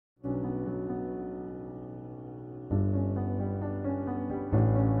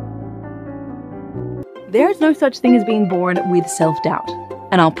There's no such thing as being born with self-doubt,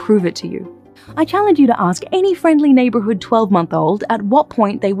 and I'll prove it to you. I challenge you to ask any friendly neighborhood 12-month-old at what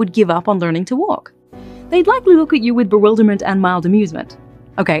point they would give up on learning to walk. They'd likely look at you with bewilderment and mild amusement.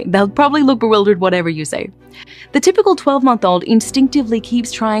 Okay, they'll probably look bewildered whatever you say. The typical 12-month-old instinctively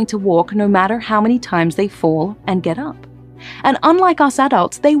keeps trying to walk no matter how many times they fall and get up. And unlike us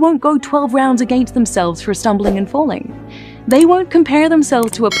adults, they won't go 12 rounds against themselves for stumbling and falling. They won't compare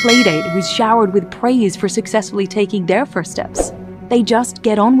themselves to a playdate who's showered with praise for successfully taking their first steps. They just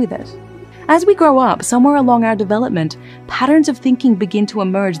get on with it. As we grow up, somewhere along our development, patterns of thinking begin to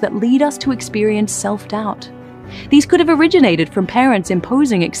emerge that lead us to experience self-doubt. These could have originated from parents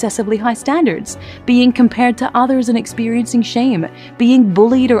imposing excessively high standards, being compared to others and experiencing shame, being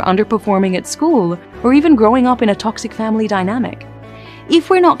bullied or underperforming at school, or even growing up in a toxic family dynamic. If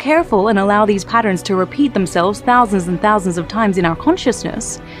we're not careful and allow these patterns to repeat themselves thousands and thousands of times in our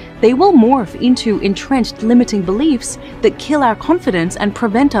consciousness, they will morph into entrenched limiting beliefs that kill our confidence and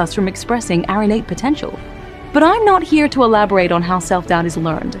prevent us from expressing our innate potential. But I'm not here to elaborate on how self-doubt is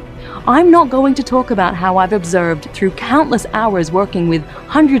learned. I'm not going to talk about how I've observed through countless hours working with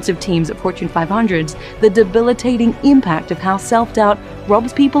hundreds of teams at Fortune 500s the debilitating impact of how self-doubt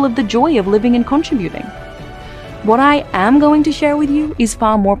robs people of the joy of living and contributing. What I am going to share with you is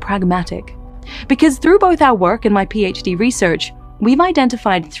far more pragmatic. Because through both our work and my PhD research, we've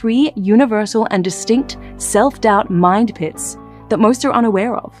identified 3 universal and distinct self-doubt mind pits that most are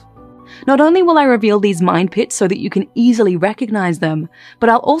unaware of. Not only will I reveal these mind pits so that you can easily recognize them, but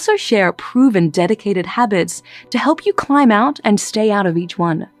I'll also share proven dedicated habits to help you climb out and stay out of each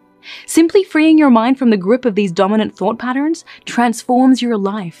one. Simply freeing your mind from the grip of these dominant thought patterns transforms your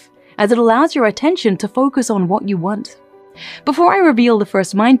life, as it allows your attention to focus on what you want. Before I reveal the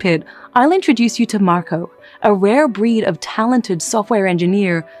first mind pit, I'll introduce you to Marco, a rare breed of talented software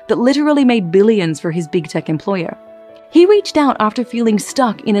engineer that literally made billions for his big tech employer. He reached out after feeling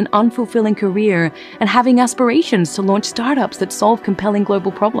stuck in an unfulfilling career and having aspirations to launch startups that solve compelling global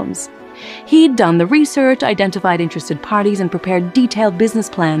problems. He'd done the research, identified interested parties, and prepared detailed business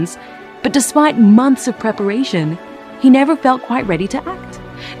plans, but despite months of preparation, he never felt quite ready to act.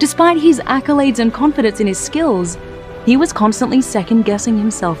 Despite his accolades and confidence in his skills, he was constantly second-guessing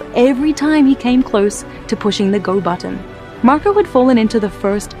himself every time he came close to pushing the go button. Marco had fallen into the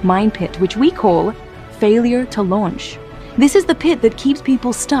first mind pit, which we call failure to launch. This is the pit that keeps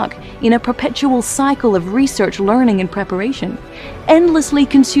people stuck in a perpetual cycle of research, learning, and preparation, endlessly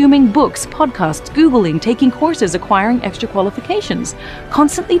consuming books, podcasts, Googling, taking courses, acquiring extra qualifications,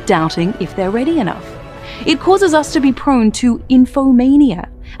 constantly doubting if they're ready enough. It causes us to be prone to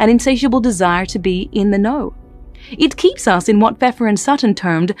infomania, an insatiable desire to be in the know. It keeps us in what Pfeffer and Sutton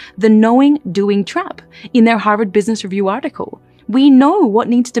termed the knowing doing trap in their Harvard Business Review article. We know what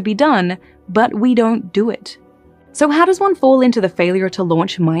needs to be done, but we don't do it. So how does one fall into the failure to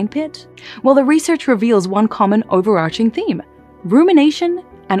launch mind pit? Well, the research reveals one common overarching theme: rumination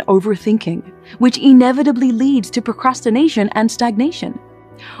and overthinking, which inevitably leads to procrastination and stagnation.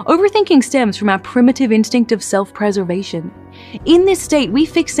 Overthinking stems from our primitive instinct of self-preservation. In this state, we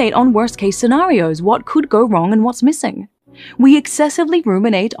fixate on worst-case scenarios, what could go wrong and what's missing. We excessively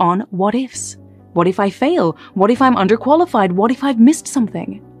ruminate on what-ifs. What if I fail? What if I'm underqualified? What if I've missed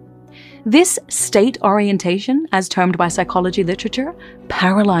something? This state orientation, as termed by psychology literature,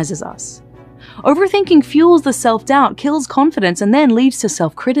 paralyzes us. Overthinking fuels the self-doubt, kills confidence, and then leads to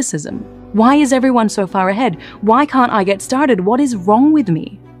self-criticism. Why is everyone so far ahead? Why can't I get started? What is wrong with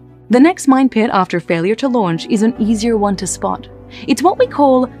me? The next mind pit after failure to launch is an easier one to spot. It's what we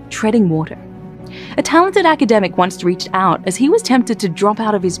call treading water. A talented academic once reached out as he was tempted to drop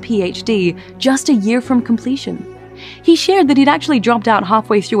out of his PhD just a year from completion. He shared that he'd actually dropped out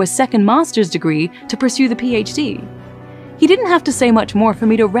halfway through a second master's degree to pursue the PhD. He didn't have to say much more for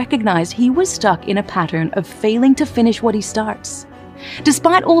me to recognize he was stuck in a pattern of failing to finish what he starts.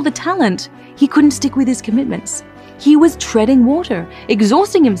 Despite all the talent, he couldn't stick with his commitments. He was treading water,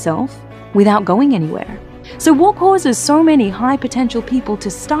 exhausting himself without going anywhere. So what causes so many high-potential people to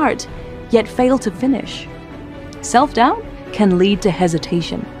start, yet fail to finish? Self-doubt can lead to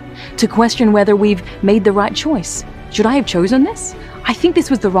hesitation, to question whether we've made the right choice. Should I have chosen this? I think this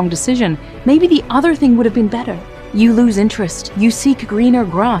was the wrong decision. Maybe the other thing would have been better. You lose interest, you seek greener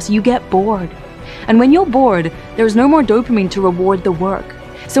grass, you get bored. And when you're bored, there's no more dopamine to reward the work.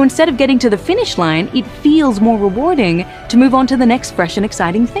 So instead of getting to the finish line, it feels more rewarding to move on to the next fresh and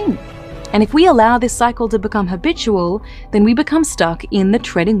exciting thing. And if we allow this cycle to become habitual, then we become stuck in the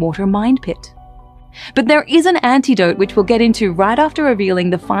treading water mind pit. But there is an antidote which we'll get into right after revealing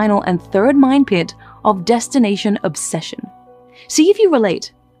the final and third mind pit of destination obsession. See if you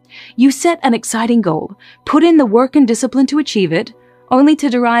relate. You set an exciting goal, put in the work and discipline to achieve it, only to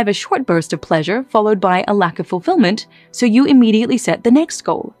derive a short burst of pleasure followed by a lack of fulfillment, so you immediately set the next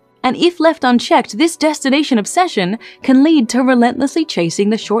goal. And if left unchecked, this destination obsession can lead to relentlessly chasing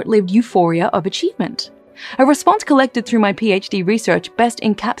the short-lived euphoria of achievement. A response collected through my PhD research best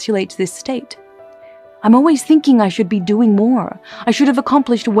encapsulates this state. I'm always thinking I should be doing more. I should have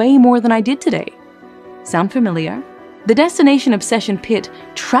accomplished way more than I did today. Sound familiar? The destination obsession pit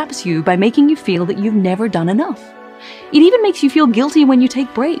traps you by making you feel that you've never done enough. It even makes you feel guilty when you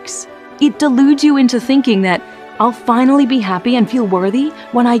take breaks. It deludes you into thinking that I'll finally be happy and feel worthy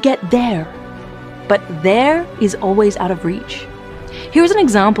when I get there. But there is always out of reach. Here's an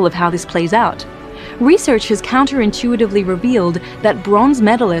example of how this plays out. Research has counterintuitively revealed that bronze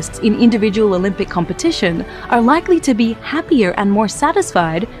medalists in individual Olympic competition are likely to be happier and more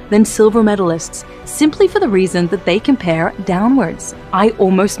satisfied than silver medalists, simply for the reason that they compare downwards. I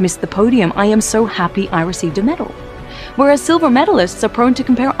almost missed the podium. I am so happy I received a medal. Whereas silver medalists are prone to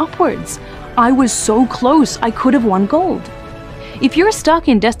compare upwards. I was so close, I could have won gold. If you're stuck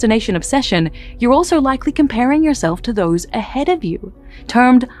in destination obsession, you're also likely comparing yourself to those ahead of you,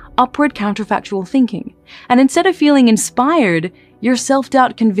 termed upward counterfactual thinking. And instead of feeling inspired, your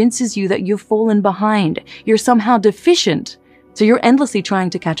self-doubt convinces you that you've fallen behind, you're somehow deficient, so you're endlessly trying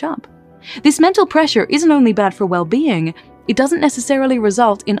to catch up. This mental pressure isn't only bad for well-being, it doesn't necessarily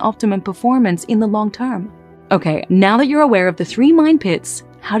result in optimum performance in the long term. Okay, now that you're aware of the 3 mind pits,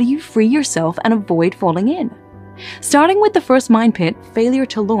 how do you free yourself and avoid falling in? Starting with the first mind pit, failure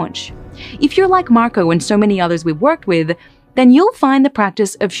to launch. If you're like Marco and so many others we've worked with, then you'll find the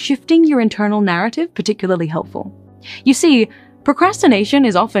practice of shifting your internal narrative particularly helpful. You see, procrastination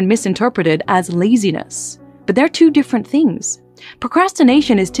is often misinterpreted as laziness, but they're 2 different things.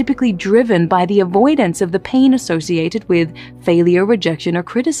 Procrastination is typically driven by the avoidance of the pain associated with failure, rejection, or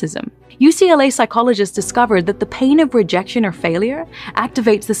criticism. UCLA psychologists discovered that the pain of rejection or failure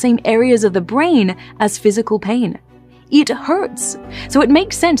activates the same areas of the brain as physical pain. It hurts, so it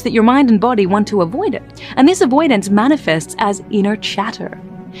makes sense that your mind and body want to avoid it, and this avoidance manifests as inner chatter.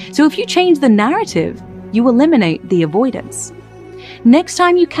 So if you change the narrative, you eliminate the avoidance. Next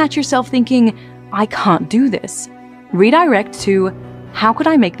time you catch yourself thinking, I can't do this, redirect to, how could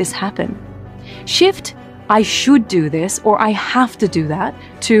I make this happen? Shift, I should do this or I have to do that,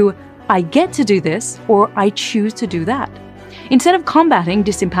 to, I get to do this or I choose to do that. Instead of combating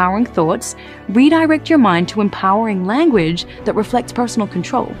disempowering thoughts, redirect your mind to empowering language that reflects personal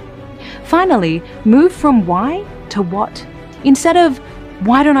control. Finally, move from why to what. Instead of,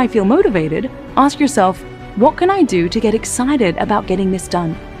 why don't I feel motivated? Ask yourself, what can I do to get excited about getting this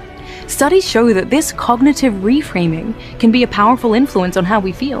done? Studies show that this cognitive reframing can be a powerful influence on how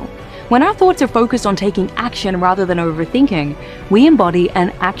we feel. When our thoughts are focused on taking action rather than overthinking, we embody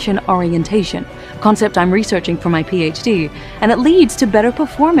an action orientation, a concept I'm researching for my PhD, and it leads to better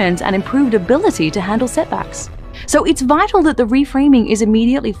performance and improved ability to handle setbacks. So it's vital that the reframing is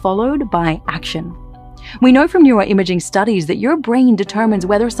immediately followed by action. We know from neuroimaging studies that your brain determines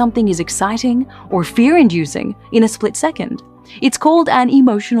whether something is exciting or fear-inducing in a split second. It's called an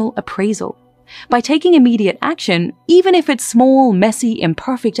emotional appraisal. By taking immediate action, even if it's small, messy,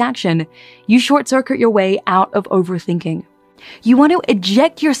 imperfect action, you short-circuit your way out of overthinking. You want to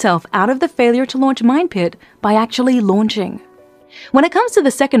eject yourself out of the failure to launch mind pit by actually launching. When it comes to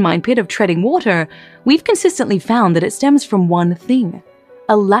the second mind pit of treading water, we've consistently found that it stems from one thing: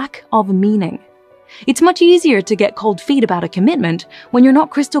 a lack of meaning. It's much easier to get cold feet about a commitment when you're not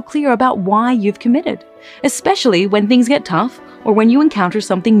crystal clear about why you've committed, especially when things get tough or when you encounter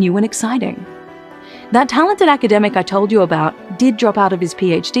something new and exciting. That talented academic I told you about did drop out of his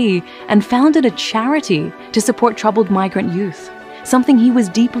PhD and founded a charity to support troubled migrant youth, something he was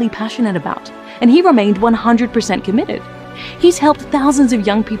deeply passionate about, and he remained 100% committed. He's helped thousands of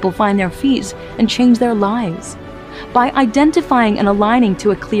young people find their feet and change their lives. By identifying and aligning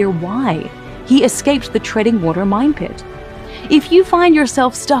to a clear why, he escaped the treading water mind pit. If you find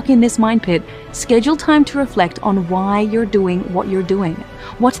yourself stuck in this mind pit, schedule time to reflect on why you're doing what you're doing.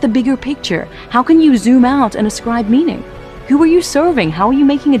 What's the bigger picture? How can you zoom out and ascribe meaning? Who are you serving? How are you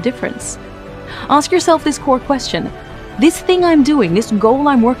making a difference? Ask yourself this core question. This thing I'm doing, this goal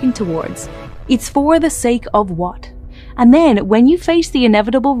I'm working towards, it's for the sake of what? And then, when you face the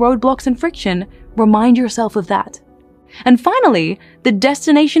inevitable roadblocks and friction, remind yourself of that. And finally, the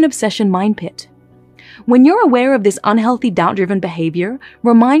destination obsession mind pit. When you're aware of this unhealthy doubt-driven behavior,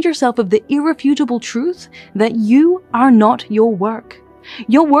 remind yourself of the irrefutable truth that you are not your work.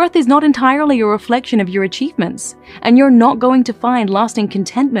 Your worth is not entirely a reflection of your achievements, and you're not going to find lasting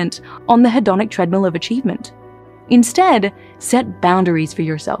contentment on the hedonic treadmill of achievement. Instead, set boundaries for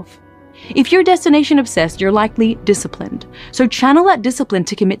yourself. If you're destination obsessed, you're likely disciplined, so channel that discipline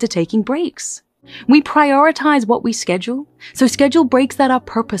to commit to taking breaks. We prioritize what we schedule, so schedule breaks that are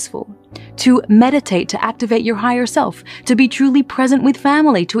purposeful. To meditate to activate your higher self, to be truly present with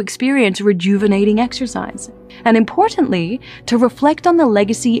family, to experience rejuvenating exercise. And importantly, to reflect on the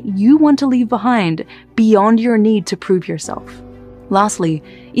legacy you want to leave behind beyond your need to prove yourself. Lastly,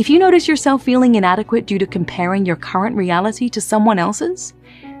 if you notice yourself feeling inadequate due to comparing your current reality to someone else's,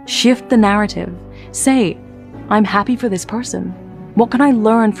 shift the narrative. Say, I'm happy for this person. What can I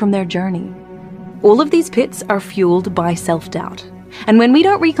learn from their journey? All of these pits are fueled by self-doubt. And when we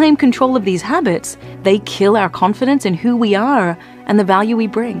don't reclaim control of these habits, they kill our confidence in who we are and the value we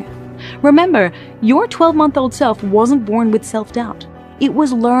bring. Remember, your 12-month-old self wasn't born with self-doubt. It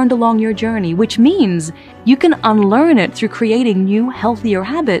was learned along your journey, which means you can unlearn it through creating new, healthier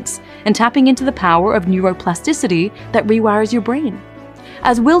habits and tapping into the power of neuroplasticity that rewires your brain.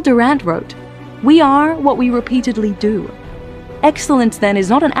 As Will Durant wrote, "We are what we repeatedly do." Excellence then is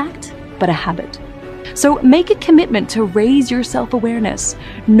not an act, but a habit. So make a commitment to raise your self-awareness.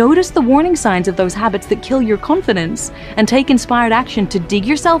 Notice the warning signs of those habits that kill your confidence, and take inspired action to dig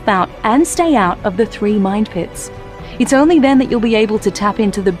yourself out and stay out of the 3 mind pits. It's only then that you'll be able to tap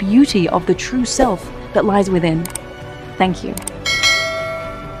into the beauty of the true self that lies within. Thank you.